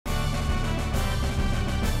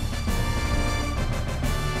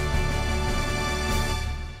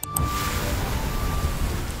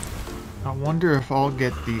wonder if I'll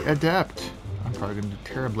get the adept. I'm probably gonna do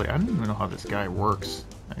terribly. I don't even know how this guy works.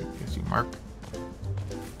 I guess you mark.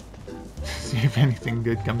 See if anything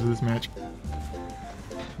good comes of this match.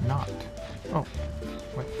 Not. Oh.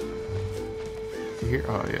 What? See here?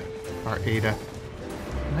 Oh yeah. Our Ada.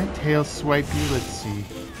 Can I tail swipe you? Let's see.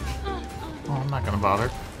 Oh, I'm not gonna bother.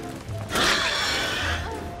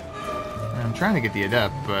 I'm trying to get the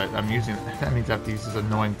adept, but I'm using. That means I have to use this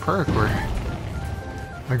annoying perk where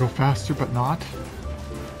I go faster, but not.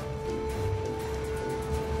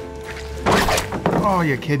 Oh,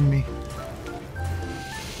 you kidding me?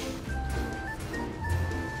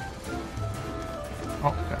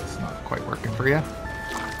 Oh, that's not quite working for you.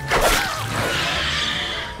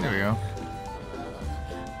 There we go.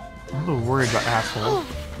 I'm a little worried about asshole.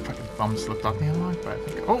 Fucking thumb slipped off the analog, but I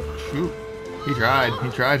think. Oh, shoot. He tried. He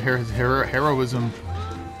tried his heroism.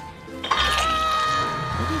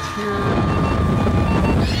 What is here?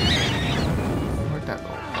 Where'd that go?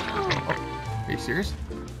 Oh, are you serious?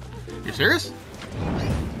 You serious?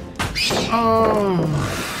 Oh.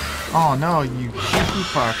 Oh no, you cheeky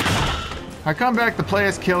fuck. I come back to play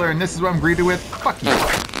as killer and this is what I'm greeted with? Fuck you.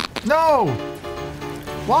 No!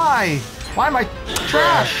 Why? Why am I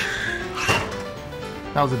trash?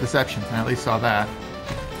 That was a deception. I at least saw that.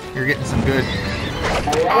 You're getting some good...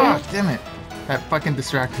 Ah, damn it. That fucking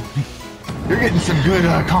distracted me. You're getting some good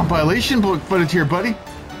compilation footage here, buddy.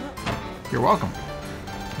 You're welcome.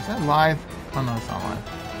 Is that live? Oh no, it's not live.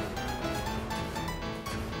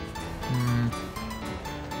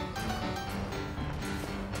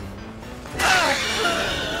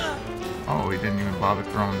 Oh, he didn't even bother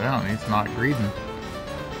throwing down. He's not greeting.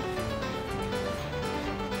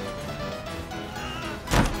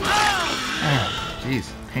 Oh,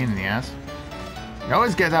 jeez. Pain in the ass. You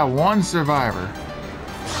always get that one survivor.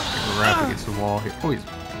 We're up against the wall here. Oh,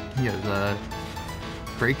 he has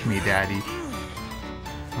break me, daddy.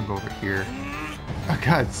 I'll go over here. Oh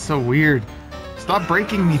god, it's so weird. Stop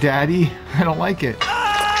breaking me, daddy. I don't like it.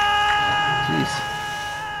 Jeez.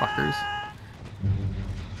 Fuckers.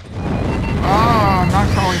 Oh, I'm not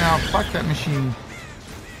calling out. Fuck that machine.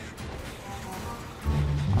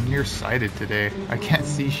 I'm nearsighted today. I can't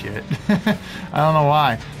see shit. I don't know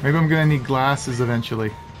why. Maybe I'm gonna need glasses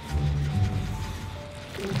eventually.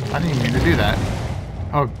 I didn't even mean to do that.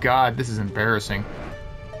 Oh god, this is embarrassing.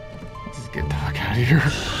 Let's just get the fuck out of here.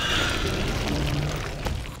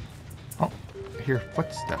 Oh, I hear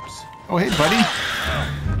footsteps. Oh, hey, buddy.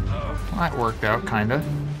 Well, that worked out, kinda.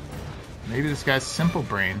 Maybe this guy's simple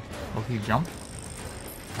brain. Will he jump?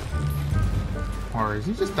 Or is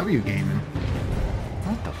he just W gaming?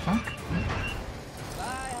 What the fuck?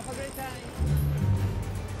 Bye, have a great time.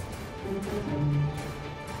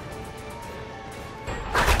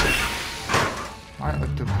 Alright,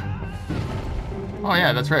 look to... Oh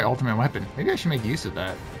yeah, that's right, ultimate weapon. Maybe I should make use of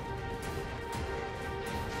that.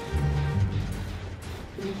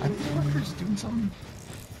 Are these fuckers doing something?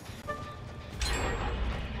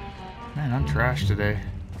 Man, I'm trash today.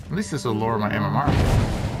 At least this will lower my MMR.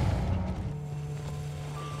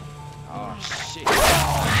 Oh shit.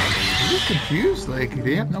 Are you confused? Like, do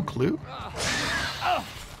you have no clue?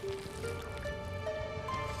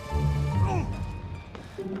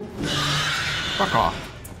 Fuck off.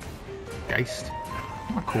 Geist.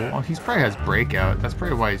 Not cool. Oh, he probably has breakout. That's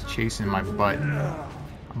probably why he's chasing my butt. I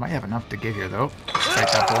might have enough to get here, though. Fight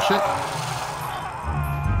that bullshit.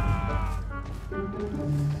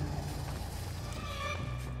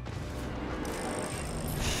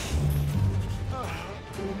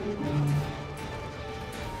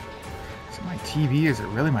 Is it my TV? Is it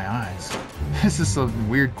really my eyes? This is some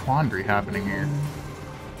weird quandary happening here.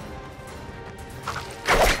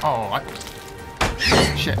 Oh, what?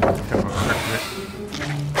 Shit.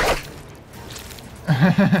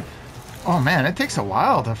 Oh man, it takes a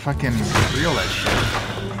while to fucking reel that shit.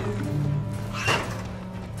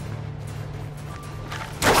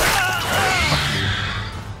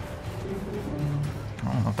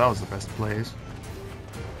 I don't know if that was the best plays.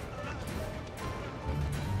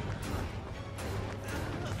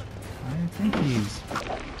 I think he's...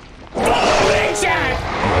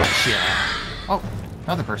 Yeah. Oh,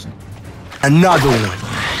 another person. Another one.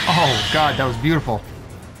 Oh god, that was beautiful.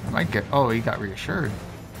 I might get... Oh, he got reassured.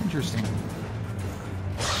 Interesting.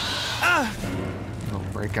 Little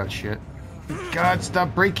breakout shit. God,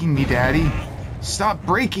 stop breaking me, daddy. Stop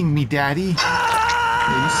breaking me, daddy.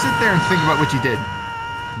 Yeah, you sit there and think about what you did.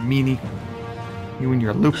 Meanie. You and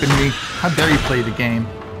your looping me. How dare you play the game?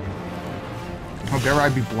 How dare I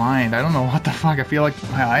be blind? I don't know what the fuck. I feel like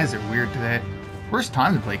my eyes are weird today. Worst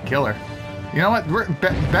time to play killer. You know what?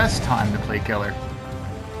 Best time to play killer.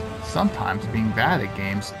 Sometimes being bad at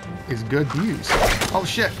games is good use. Oh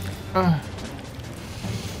shit!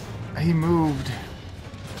 He moved.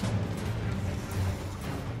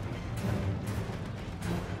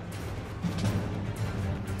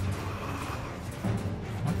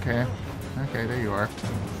 Okay. Okay, there you are.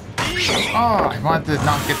 Oh, I wanted to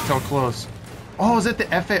not get so close. Oh, is it the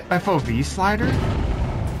FOV slider?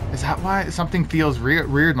 Is that why something feels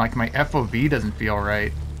weird? Like my FOV doesn't feel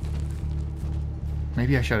right.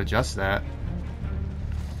 Maybe I should adjust that.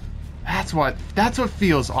 That's what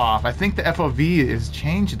feels off. I think the FOV is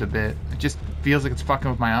changed a bit. It just feels like it's fucking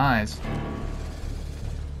with my eyes.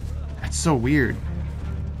 That's so weird.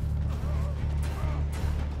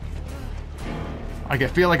 Like I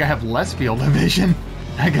feel like I have less field of vision.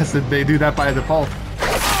 I guess that they do that by default.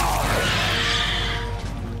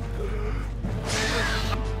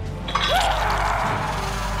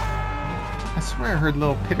 I swear I heard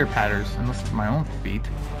little pitter-patters, unless it's my own feet.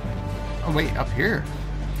 Oh wait, up here.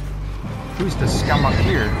 Who's the scum up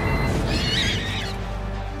here?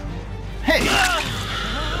 Hey!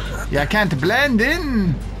 Yeah, I can't blend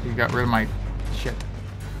in! You got rid of my shit.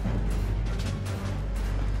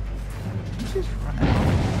 He's running.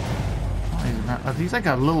 Oh, are these like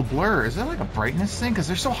a little blur? Is that like a brightness thing? Because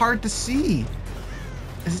they're so hard to see.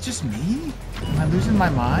 Is it just me? Am I losing my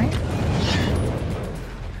mind?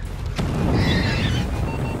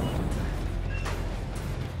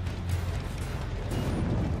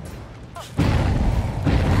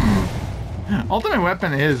 Ultimate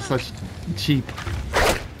weapon is such cheap.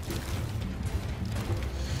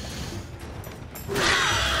 What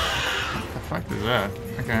the fuck is that?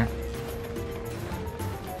 Okay.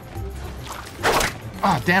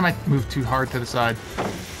 Oh, damn, I moved too hard to the side.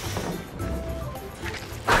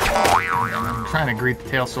 I'm trying to greet the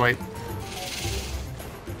tail swipe.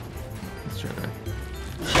 Let's try to...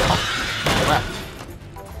 Oh, left.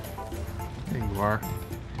 There you are.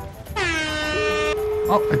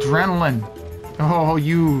 Oh, adrenaline. Oh,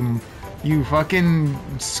 you fucking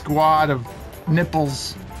squad of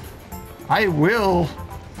nipples. I will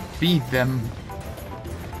feed them.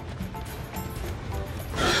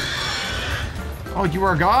 Oh, you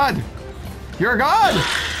are God. You're a god.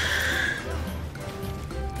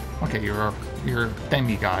 Okay, you're a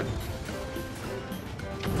demigod.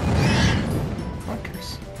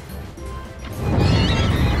 Fuckers.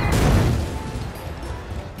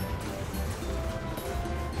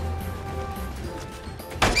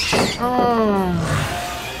 Oh.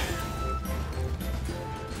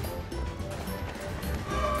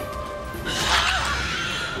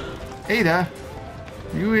 Ada,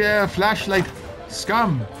 you flashlight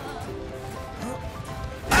scum.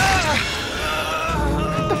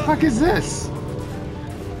 What the fuck is this?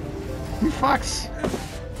 You fucks.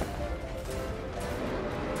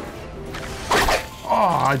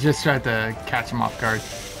 Oh, I just tried to catch him off guard.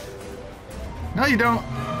 No, you don't.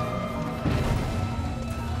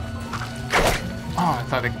 Oh, I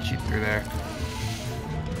thought I could shoot through there.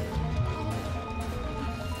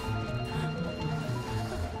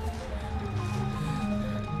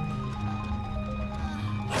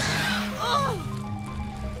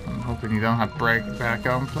 I'm hoping you don't have back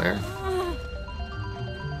on, player.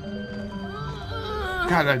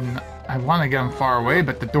 God, I want to get him far away,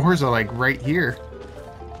 but the doors are like right here.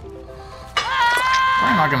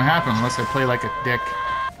 Probably not gonna happen unless I play like a dick.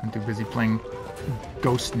 I'm too busy playing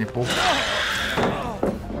Ghost Nipple.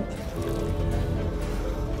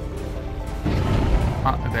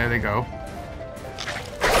 Ah, there they go.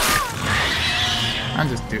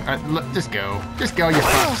 Just go. Just go, you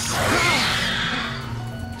fucks.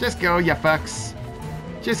 Just go, you fucks.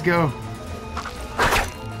 Just go.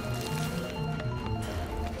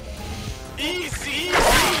 Easy.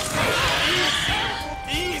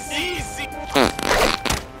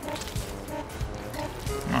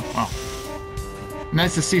 Oh, well.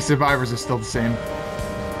 Nice to see survivors are still the same.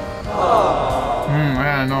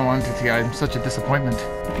 I don't know, Entity, I'm such a disappointment.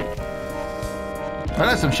 Oh,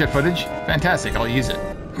 that's some shit footage. Fantastic, I'll use it.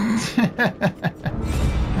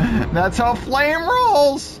 That's how flame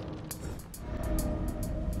rolls!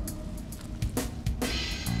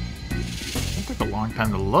 That took a long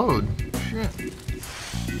time to load. Shit.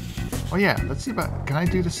 Oh yeah, let's see about... Can I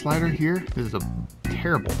do the slider here? This is a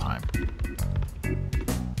terrible time.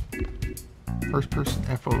 First person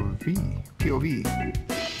FOV. POV.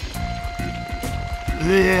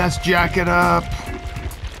 Yes, jack it up.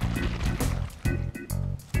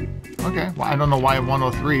 Okay, well, I don't know why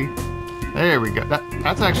 103. There we go. That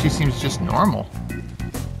actually seems just normal.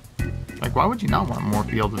 Like, why would you not want more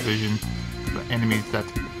field of vision for enemies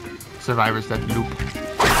survivors that loop?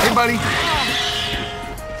 Hey, buddy!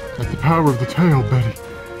 That's the power of the tail, Betty.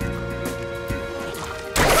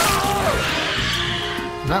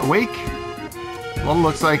 that Wake? Well,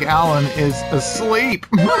 looks like Alan is asleep.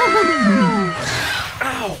 Ow!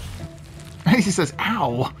 He says,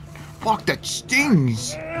 ow! Fuck, that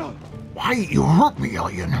stings! Why you hurt me,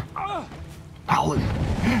 alien? Alan.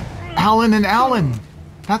 Alan and Alan!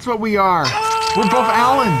 That's what we are! We're both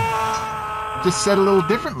Alan! Just said a little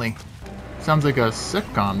differently. Sounds like a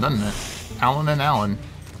sitcom, doesn't it? Alan and Alan.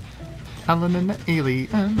 Alan and the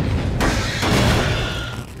alien.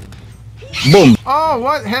 Boom! Oh,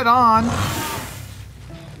 what? Head on!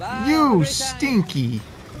 Bye, You have a great time. stinky!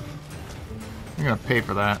 You're gonna pay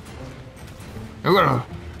for that. You're gonna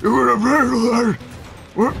pay for that!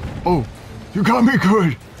 What? Oh, you got me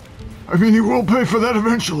good! I mean, you will pay for that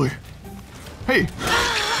eventually. Hey!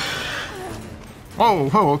 Oh,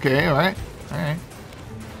 okay, alright. Alright.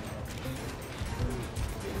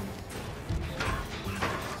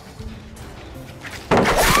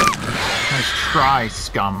 Nice try,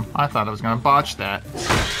 scum. I thought I was gonna botch that.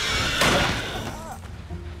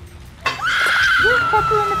 You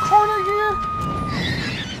fucker in the corner here?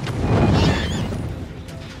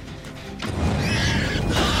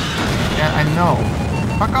 Yeah, I know.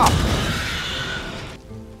 Fuck off.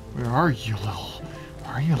 Where are you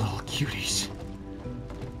little cuties?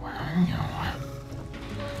 Where are you?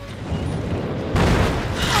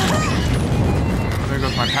 There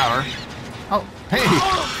goes my power. Oh, hey!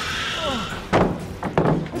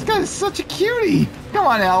 This guy is such a cutie! Come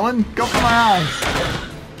on, Alan, go for my eyes.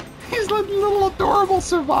 He's a little adorable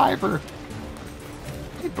survivor.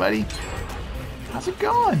 Hey, buddy. How's it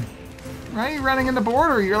going? Right? Running in the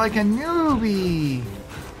border, you're like a newbie.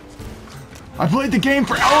 I played the game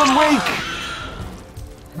for Alan Wake!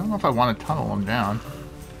 I don't know if I want to tunnel him down.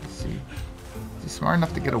 Let's see. Is he smart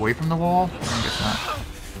enough to get away from the wall? I guess not.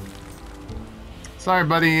 Sorry,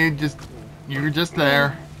 buddy. You were just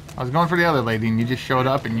there. I was going for the other lady, and you just showed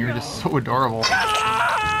up, and you were just so adorable.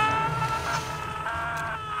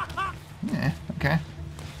 Yeah, okay.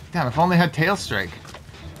 Damn, if only I had Tail Strike.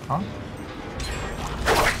 Huh?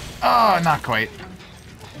 Oh, not quite.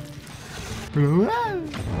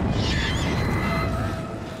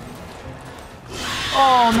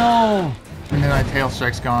 Oh no! And then my Tail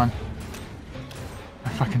Strike's gone.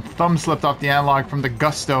 My fucking thumb slipped off the analog from the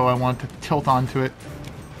gusto I wanted to tilt onto it.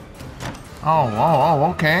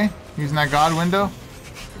 Oh, okay. Using that God window.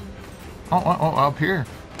 Oh, up here.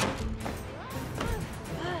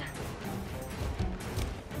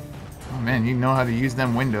 Oh man, you know how to use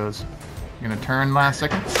them windows. You gonna turn last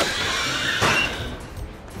second?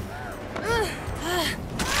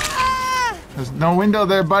 There's no window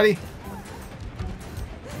there, buddy.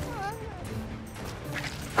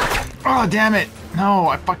 Oh, damn it. No,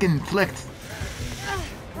 I fucking flicked.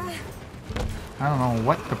 I don't know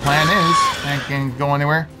what the plan is. I can't go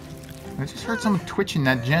anywhere. I just heard someone twitching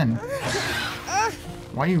that gen.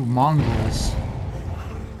 Why you mongrels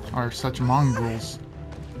are such mongrels?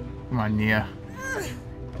 Come on, Nia.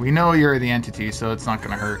 We know you're the entity, so it's not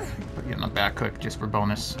gonna hurt. Put you on the back hook just for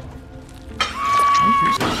bonus.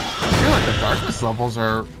 I feel like the darkness levels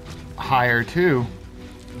are higher too.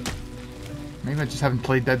 Maybe I just haven't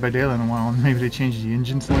played Dead by Daylight in a while, and maybe they changed the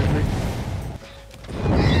engine slightly.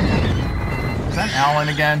 Is that Alan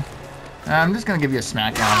again? I'm just gonna give you a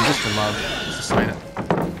smackdown, just for love. Just to slide it.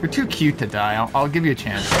 You're too cute to die. I'll give you a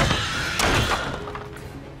chance.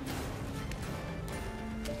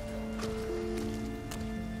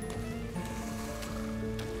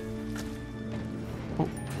 Oh,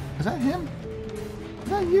 is that him? Is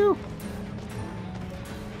that you?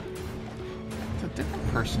 It's a different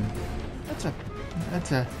person.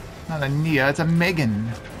 That's a, not a Nia, it's a Megan.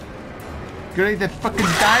 Get ready to fucking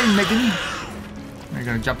die, Megan. Are you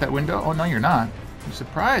gonna jump that window? Oh, no, you're not. You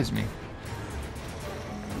surprised me.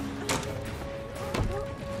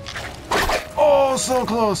 Oh, so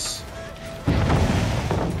close.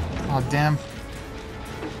 Oh, damn.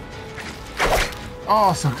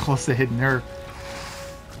 Oh, so close to hitting her.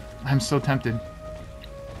 I'm so tempted.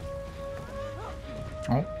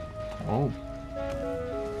 Oh. Oh.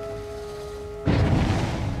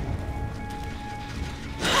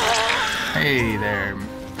 Hey there,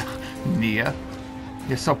 Nia.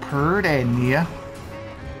 You're so pretty, Nia.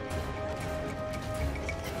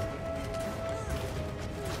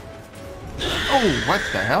 Oh, what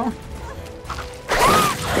the hell?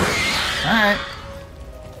 Alright.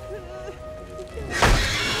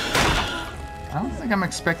 I don't think I'm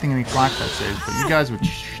expecting any flak that saves, but you guys would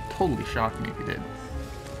totally shock me if you did.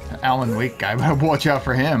 The Alan Wake guy, but watch out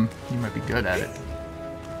for him. He might be good at it.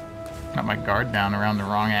 Got my guard down around the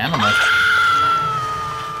wrong animal.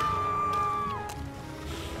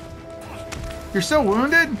 You're so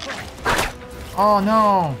wounded? Oh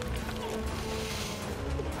no.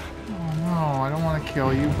 I don't want to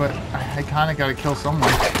kill you, but I kind of got to kill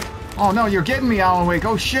someone. Oh no, you're getting me, Alan Wake.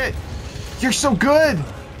 Oh shit. You're so good.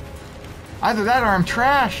 Either that or I'm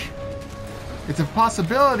trash. It's a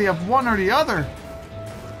possibility of one or the other.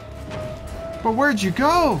 But where'd you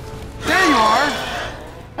go? There you are.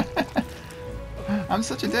 I'm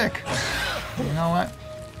such a dick. You know what?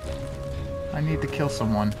 I need to kill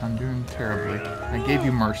someone. I'm doing terribly. I gave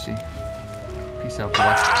you mercy. Peace out,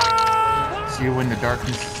 boy. See you in the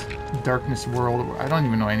darkness world. I don't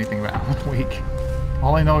even know anything about Alan Wake.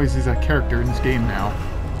 All I know is he's a character in this game now.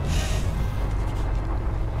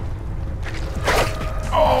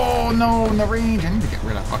 Oh no, in the range. I need to get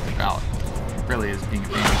rid of fucking Ballot. It really is being a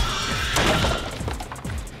pain.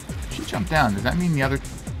 She jumped down. Does that mean the other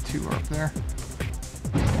two are up there?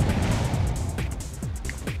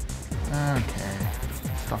 Okay.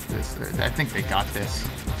 Stuff this. I think they got this.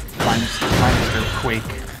 Minus their Quake.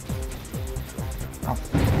 Oh,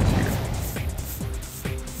 that's weird.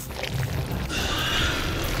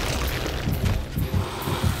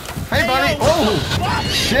 Hey, buddy! Oh!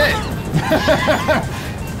 Shit!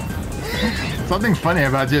 Something funny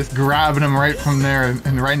about just grabbing him right from there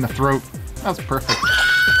and right in the throat. That was perfect.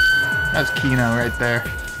 That's Kino right there.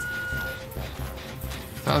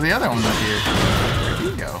 So the other one was here. Where'd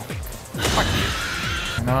he go? Fuck you.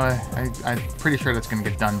 I know, I'm pretty sure that's gonna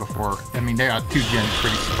get done before. I mean, they got 2 gens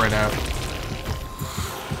pretty spread out.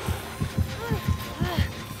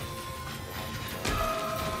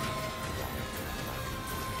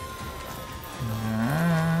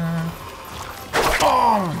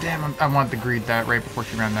 Oh, damn, I wanted to greet that right before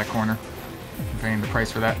she ran that corner. I'm paying the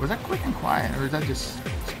price for that. Was that quick and quiet, or is that just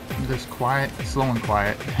quiet? Slow and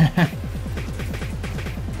quiet.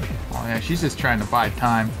 Oh yeah, she's just trying to buy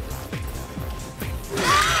time.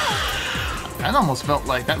 That almost felt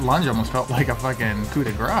like, that lunge almost felt like a fucking coup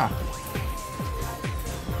de grace.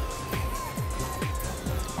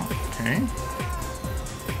 Okay.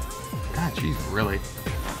 God, she's really...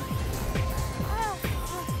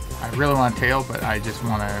 I really want a tail, but I just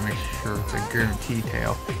want to make sure it's a guaranteed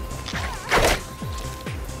tail.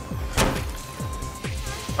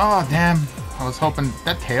 Oh, damn. I was hoping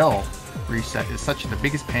that tail reset is such the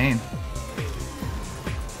biggest pain.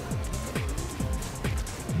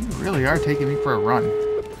 You really are taking me for a run.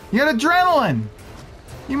 You got adrenaline!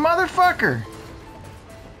 You motherfucker!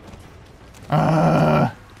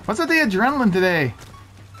 What's with the adrenaline today?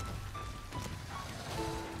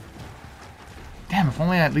 Damn, if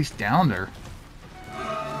only I at least downed her.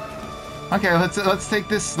 Okay, let's take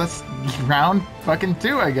this. Let's round fucking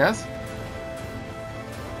 2, I guess.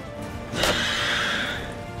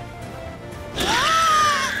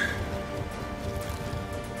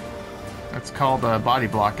 That's called body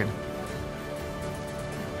blocking.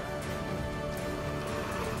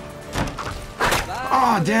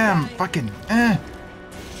 Oh damn, fucking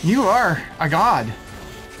you are a god.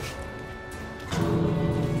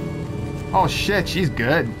 Oh shit, she's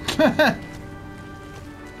good.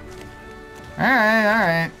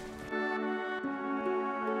 Alright.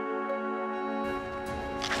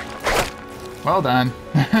 Well done.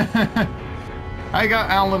 I got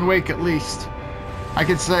Alan Wake at least. I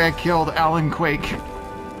could say I killed Alan Quake.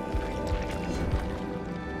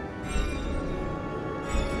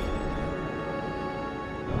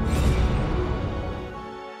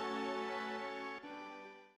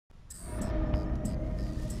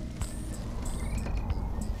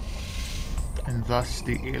 And thus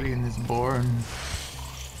the alien is born.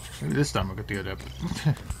 Maybe this time we'll get the other.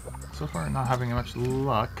 So far not having much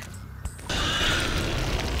luck.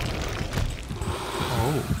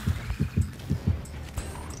 Oh.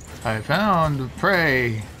 I found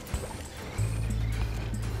prey.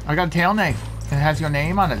 I got a tail knife. It has your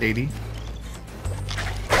name on it, lady.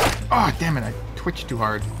 Oh, damn it. I twitched too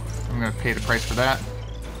hard. I'm going to pay the price for that.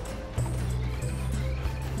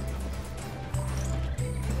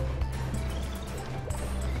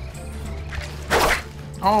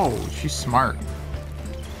 Oh, she's smart.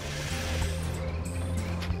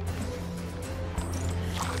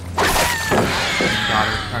 Got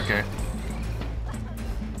her. Okay.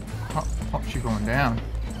 Oh, she's going down.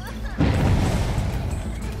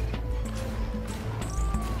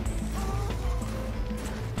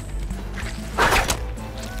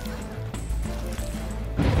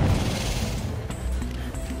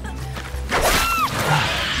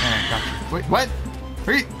 Wait, what?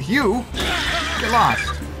 Wait, you? Get lost.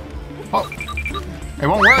 Oh, it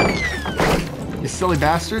won't work. You silly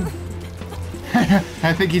bastard.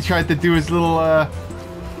 I think he tried to do his little,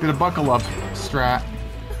 did a buckle up strat.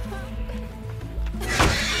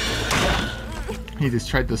 He just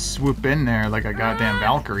tried to swoop in there like a goddamn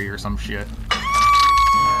Valkyrie or some shit.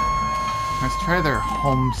 Let's try their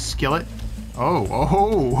home skillet. Oh,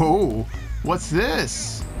 oh, oh. What's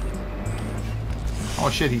this? Oh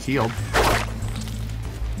shit, he's healed.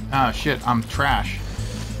 Oh shit, I'm trash.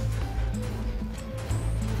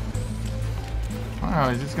 Oh,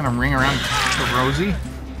 is this gonna ring around the Rosie?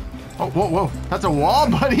 Oh, whoa, whoa. That's a wall,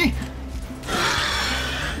 buddy!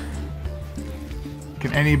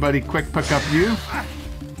 Can anybody quick pick up you?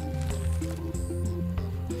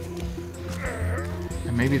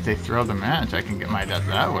 And maybe if they throw the match, I can get my death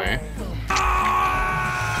that way.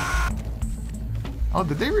 Oh,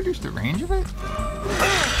 did they reduce the range of it?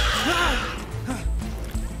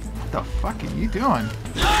 What the fuck are you doing?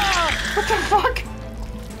 What the fuck?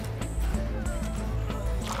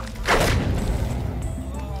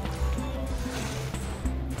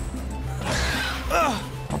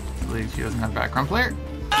 Hopefully she doesn't have background player.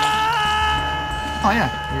 Oh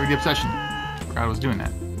yeah, we were the obsession. Forgot I was doing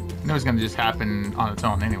that. I knew it was gonna just happen on its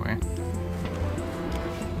own anyway.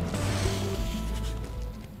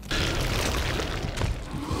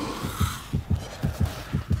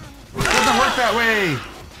 Doesn't work that way!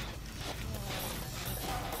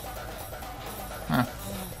 Huh.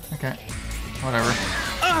 Okay. Whatever.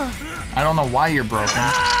 I don't know why you're broken. Did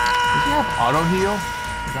you have auto heal?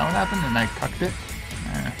 Is that what happened? And I cucked it?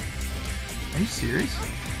 Are you serious?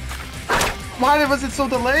 Why was it so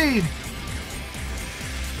delayed?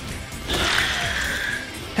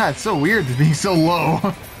 God, it's so weird to being so low.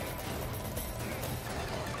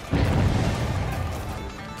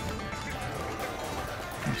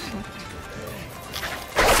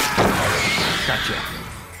 Gotcha.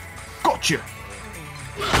 Gotcha!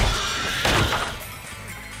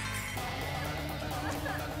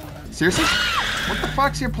 Seriously? What the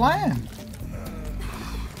fuck's your plan?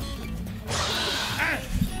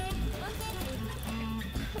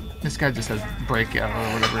 This guy just has breakout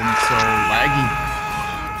or whatever and it's so laggy.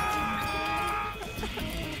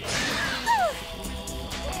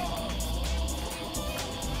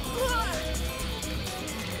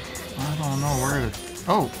 I don't know where to...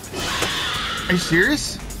 Oh! Are you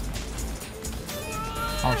serious?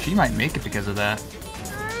 Oh, she might make it because of that.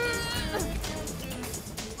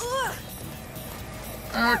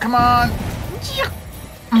 Come on!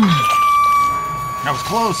 That was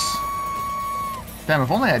close! Damn,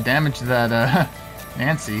 if only I damaged that,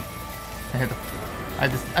 Nancy.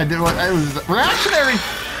 I did what... I was reactionary!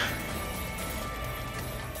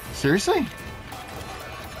 Seriously?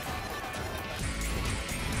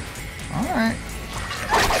 Alright.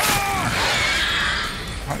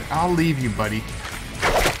 I'll leave you, buddy.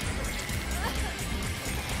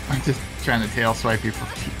 I'm just trying to tail swipe you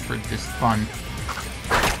for just fun.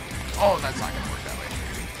 Oh, that's not gonna work that way.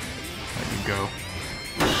 Let you go.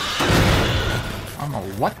 I don't know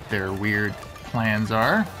what their weird plans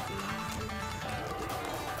are.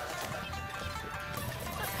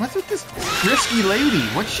 What's with this frisky lady?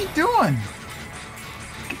 What's she doing?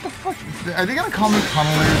 Get the fuck... Are they gonna call me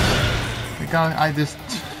tunnelers? They gonna... I just...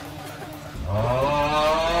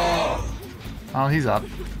 Oh, he's up.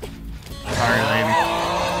 Sorry, lady.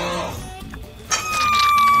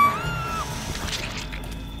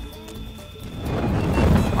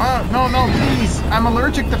 Oh, no, no, please! I'm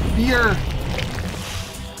allergic to fear!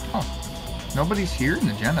 Oh, nobody's here and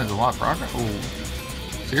the gen has a lot of progress. Oh,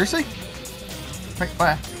 seriously? Wait,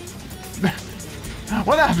 what?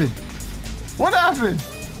 What happened? What happened?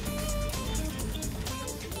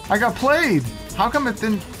 I got played! How come it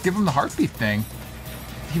didn't give him the heartbeat thing?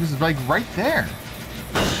 He was like right there.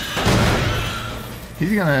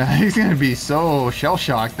 He's gonna be so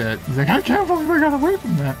shell-shocked that he's like, I can't believe I got away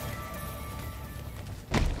from that.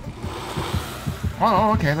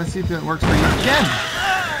 Oh, okay, let's see if it works for you again.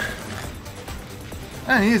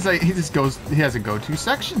 And he's like, he just goes, he has a go-to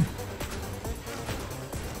section.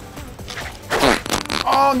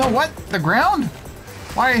 Oh, no, what? The ground?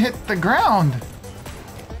 Why I hit the ground?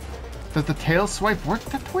 Does the tail swipe work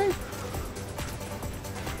that way?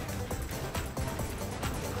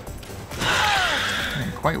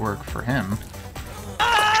 Didn't quite work for him.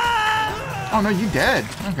 Oh, no, you dead.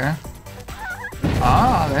 Okay.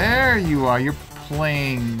 Ah, there you are. You're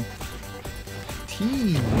playing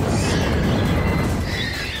teams.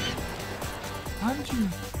 How did you...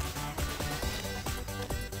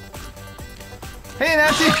 Hey,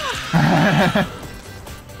 Nancy!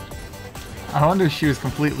 I wonder if she was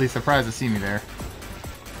completely surprised to see me there.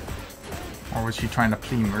 Or was she trying to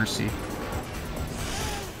plead mercy?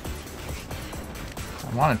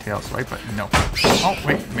 I want to tail swipe, but no. Oh,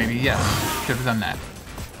 wait, maybe yes. Should have done that.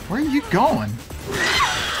 Where are you going?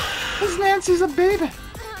 This Nancy's a baby.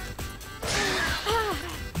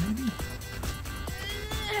 Maybe.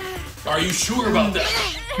 Are you sure about that?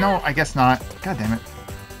 No, I guess not. God damn it.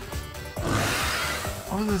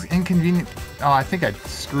 What was this inconvenient... Oh, I think I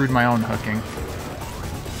screwed my own hooking.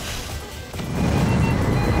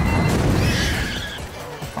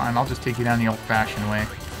 Fine, I'll just take you down the old-fashioned way.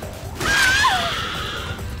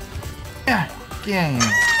 Yeah, game.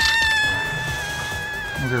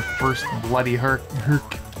 That was our first bloody herc.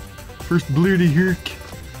 First bloody herc.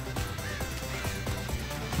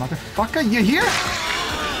 Motherfucker, you here?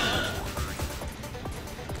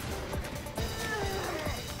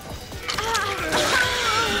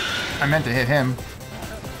 I meant to hit him.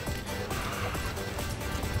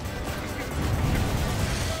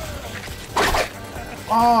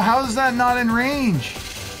 Oh, how is that not in range?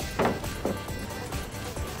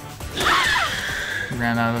 You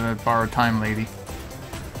ran out of that borrowed time, lady.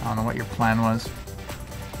 I don't know what your plan was.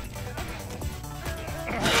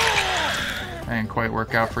 That didn't quite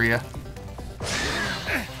work out for you.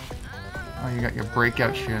 Oh, you got your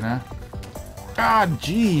breakout shit, huh? God,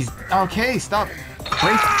 jeez. Okay, stop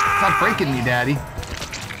breaking me, Daddy.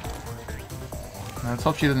 Let's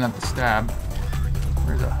hope she doesn't have to stab.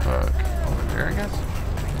 Where's a hook? Over there, I guess?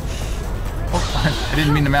 Oh, I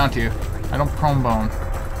didn't mean to mount you. I don't prone bone.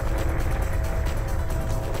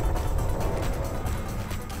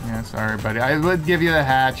 Yeah, sorry, buddy. I would give you the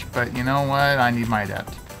hatch, but you know what? I need my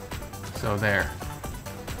adept. So there.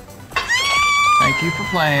 Thank you for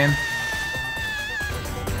playing.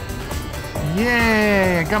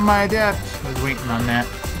 Yay! I got my adept. I was waiting on that.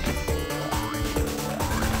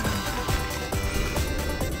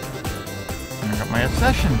 And I got my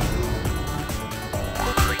obsession.